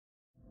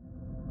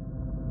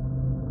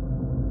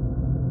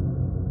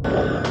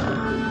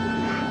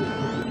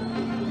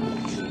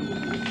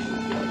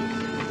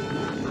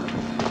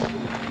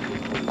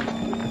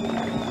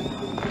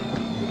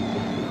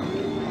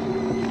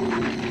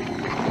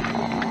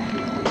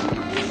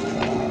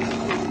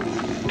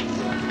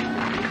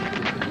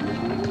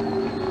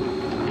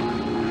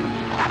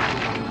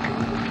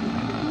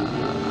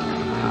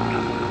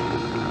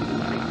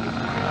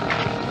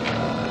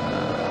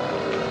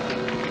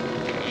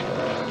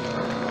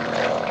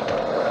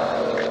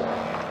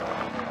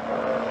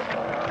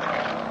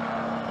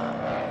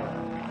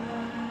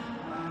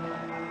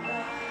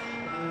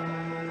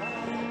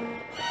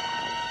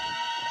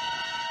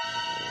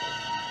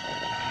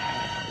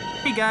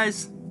Hey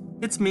guys,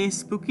 it's me,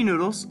 Spooky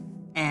Noodles,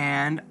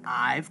 and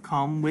I've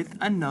come with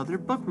another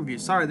book review.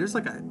 Sorry, there's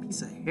like a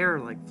piece of hair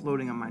like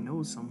floating on my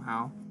nose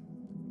somehow.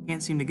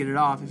 Can't seem to get it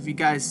off. If you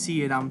guys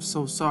see it, I'm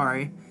so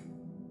sorry.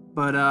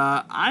 But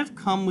I've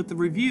come with the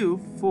review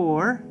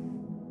for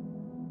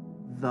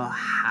The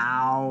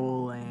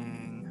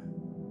Howling.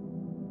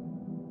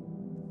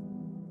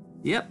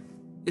 Yep,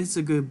 it's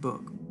a good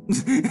book.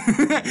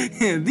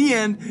 The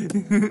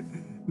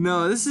end.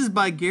 No, this is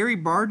by Gary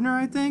Brandner,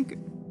 I think.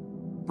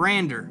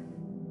 Brandner.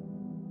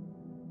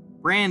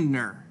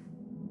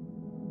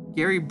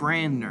 Gary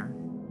Brandner.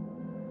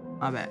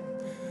 My bad.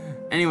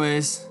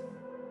 Anyways,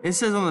 it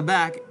says on the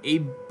back, a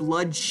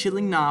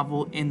blood-chilling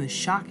novel in the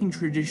shocking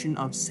tradition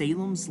of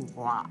Salem's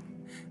Lot.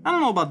 I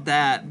don't know about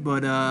that,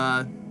 but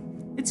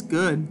it's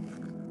good.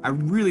 I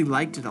really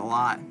liked it a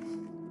lot.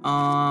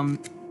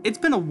 It's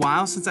been a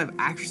while since I've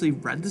actually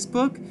read this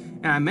book,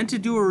 and I meant to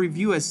do a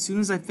review as soon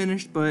as I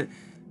finished, but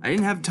I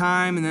didn't have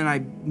time, and then I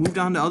moved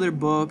on to other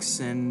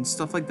books and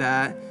stuff like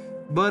that.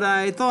 But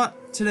I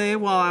thought today,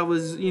 while I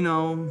was,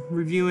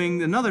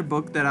 reviewing another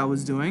book that I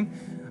was doing,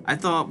 I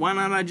thought, why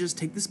not I just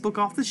take this book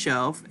off the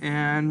shelf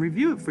and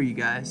review it for you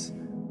guys.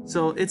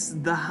 So it's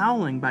The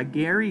Howling by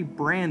Gary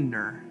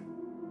Brandner.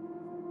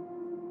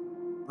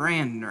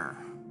 I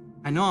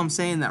know I'm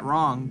saying that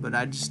wrong, but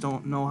I just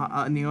don't know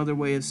any other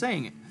way of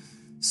saying it.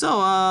 So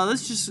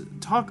let's just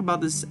talk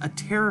about this, a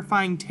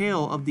terrifying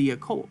tale of the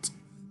occult.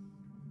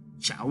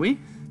 Shall we?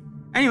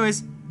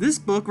 Anyways, this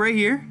book right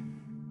here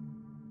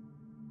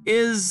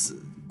is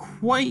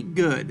quite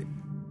good.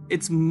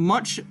 It's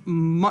much,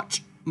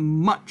 much,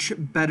 much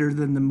better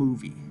than the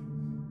movie.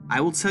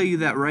 I will tell you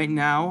that right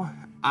now.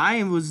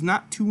 I was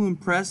not too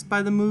impressed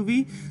by the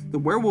movie. The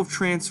werewolf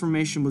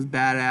transformation was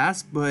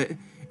badass,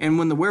 and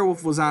when the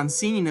werewolf was on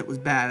scene, it was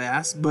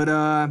badass, but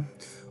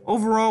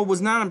overall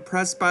was not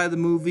impressed by the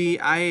movie.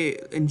 I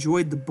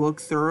enjoyed the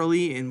book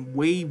thoroughly and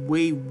way,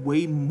 way,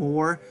 way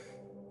more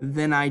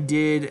than I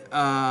did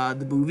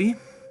the movie,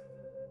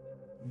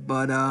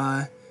 but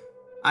I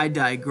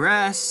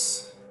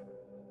digress.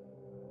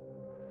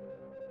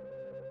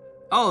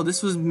 Oh,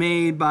 this was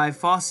made by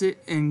Fawcett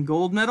and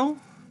Gold Medal,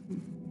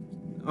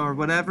 or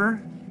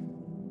whatever.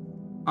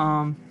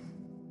 Old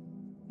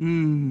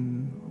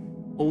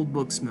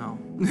book smell.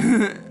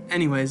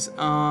 Anyways,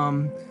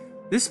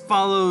 this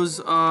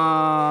follows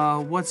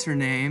what's her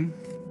name?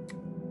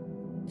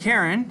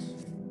 Karen.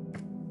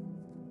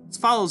 This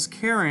follows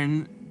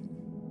Karen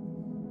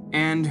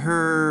and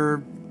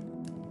her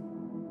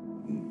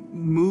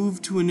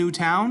move to a new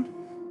town.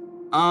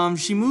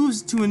 She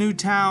moves to a new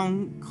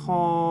town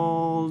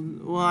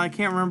called, well, I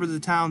can't remember the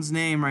town's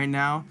name right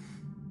now,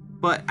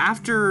 but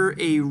after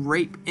a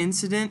rape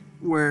incident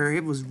where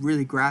it was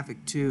really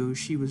graphic too,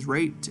 she was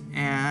raped,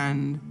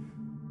 and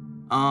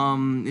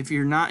if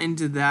you're not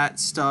into that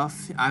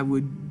stuff, I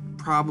would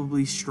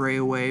probably stray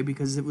away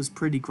because it was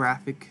pretty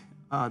graphic,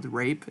 the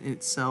rape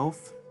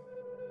itself.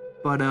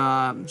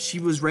 But she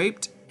was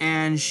raped,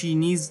 and she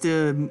needs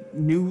a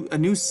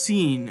new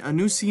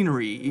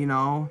scenery,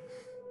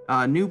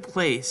 a new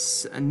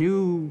place, a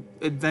new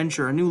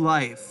adventure, a new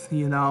life,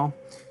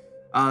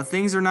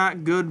 Things are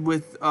not good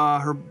with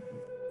her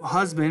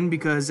husband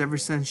because ever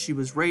since she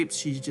was raped,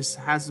 she just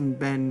hasn't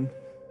been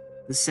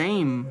the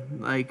same.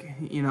 Like,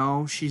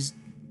 she's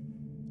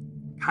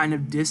kind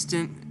of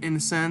distant in a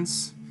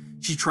sense.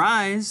 She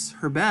tries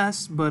her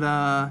best, but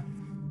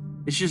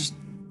it's just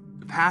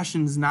the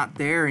passion's not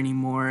there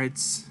anymore.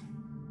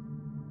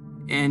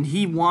 And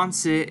he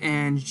wants it,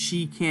 and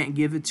she can't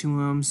give it to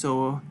him.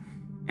 So,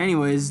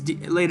 anyways,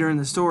 later in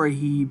the story,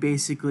 he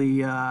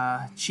basically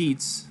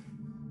cheats,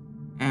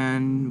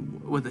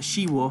 and with a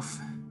she-wolf.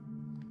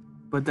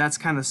 But that's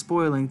kind of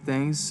spoiling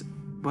things.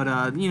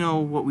 But you know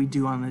what we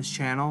do on this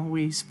channel?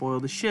 We spoil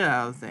the shit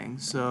out of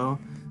things. So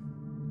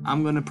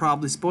I'm gonna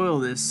probably spoil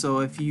this. So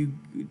if you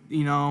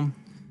don't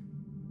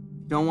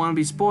want to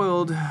be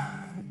spoiled,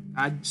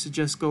 I'd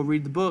suggest go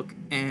read the book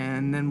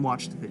and then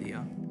watch the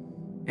video.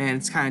 And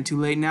it's kind of too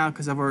late now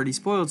because I've already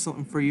spoiled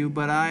something for you,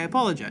 but I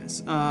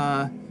apologize.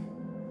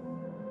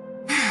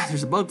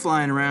 There's a bug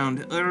flying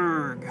around.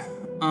 Urgh.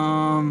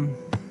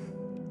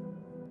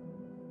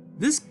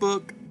 This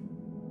book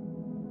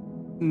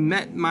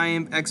met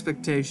my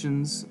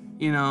expectations.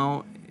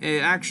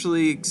 It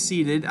actually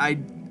exceeded. I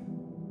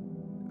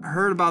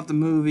heard about the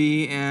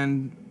movie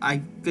and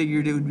I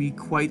figured it would be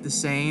quite the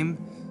same,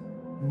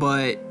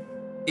 but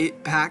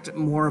it packed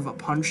more of a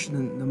punch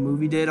than the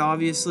movie did,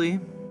 obviously,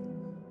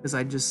 because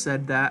I just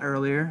said that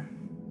earlier.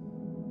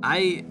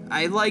 I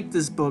like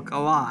this book a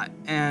lot,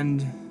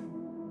 and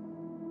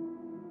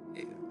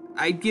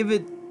I give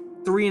it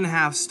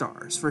 3.5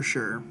 stars for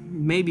sure.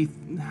 Maybe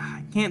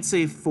I can't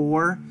say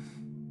 4,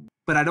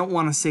 but I don't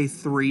want to say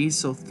 3,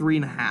 so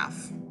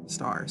 3.5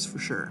 stars for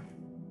sure.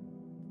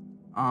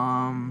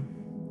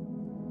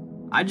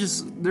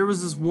 There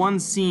was this one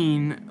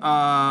scene.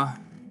 Well,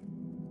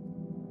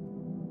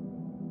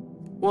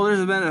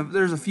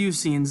 there's a few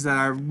scenes that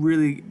I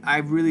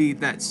really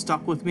that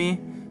stuck with me,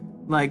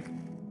 like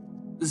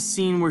the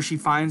scene where she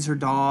finds her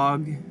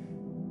dog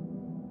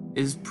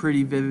is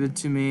pretty vivid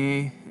to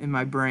me in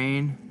my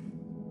brain,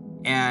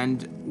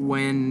 and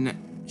when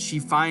she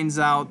finds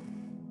out,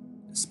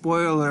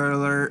 spoiler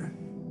alert,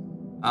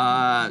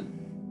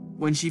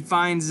 when she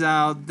finds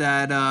out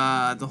that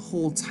the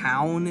whole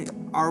town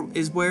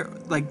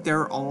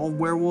they're all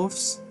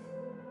werewolves,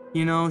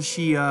 you know,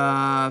 she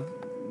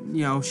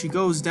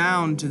goes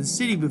down to the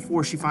city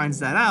before she finds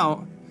that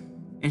out,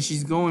 and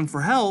she's going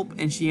for help,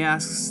 and she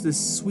asks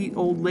this sweet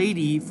old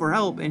lady for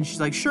help, and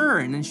she's like, sure,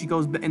 and then she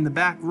goes in the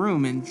back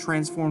room and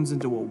transforms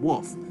into a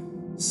wolf.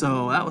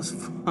 So that was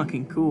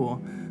fucking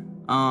cool.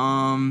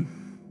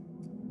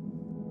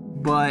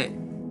 But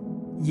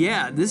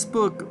yeah, this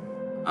book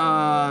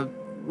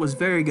was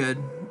very good,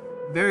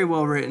 very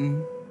well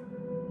written,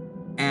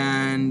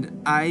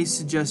 and I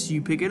suggest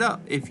you pick it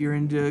up if you're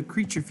into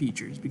creature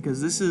features,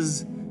 because this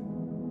is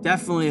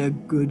definitely a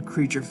good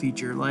creature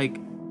feature. Like,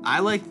 I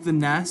like The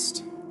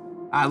Nest,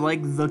 I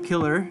like The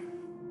Killer,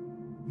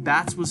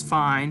 Bats was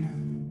fine,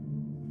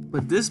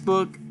 but this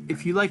book,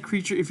 if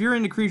you're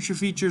into creature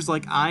features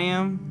like I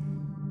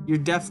am, you're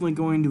definitely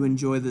going to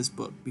enjoy this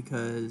book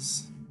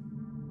because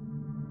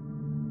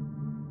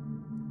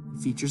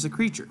it features a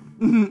creature.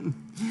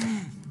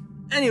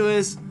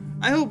 Anyways,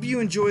 I hope you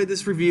enjoyed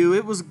this review.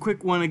 It was a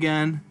quick one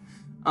again.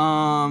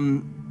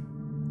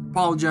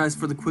 Apologize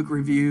for the quick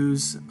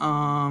reviews.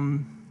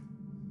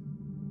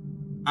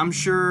 I'm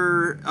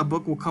sure a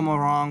book will come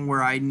along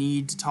where I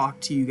need to talk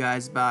to you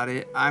guys about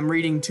it. I'm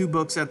reading 2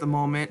 books at the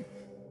moment,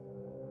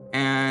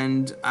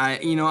 and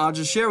I'll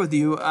just share with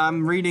you.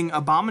 I'm reading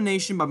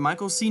Abomination by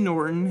Michael C.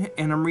 Norton,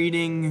 and I'm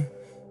reading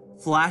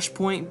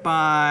Flashpoint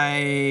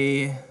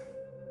by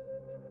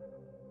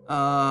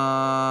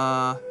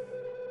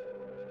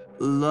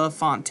La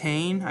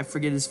Fontaine. I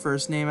forget his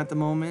first name at the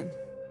moment.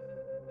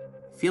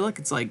 I feel like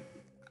it's like,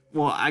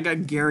 well, I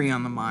got Gary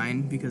on the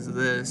mind because of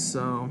this,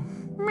 so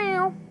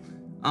meow.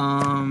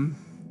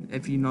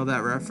 If you know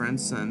that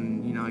reference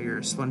and you're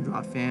a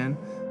SpongeBob fan.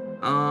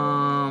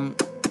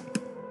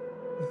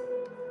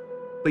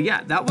 But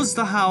yeah, that was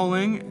the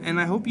Howling, and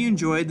I hope you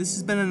enjoyed. This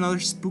has been another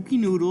Spooky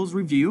Noodles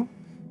review,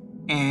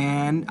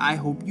 and I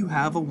hope you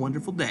have a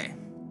wonderful day.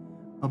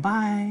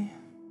 Bye-bye.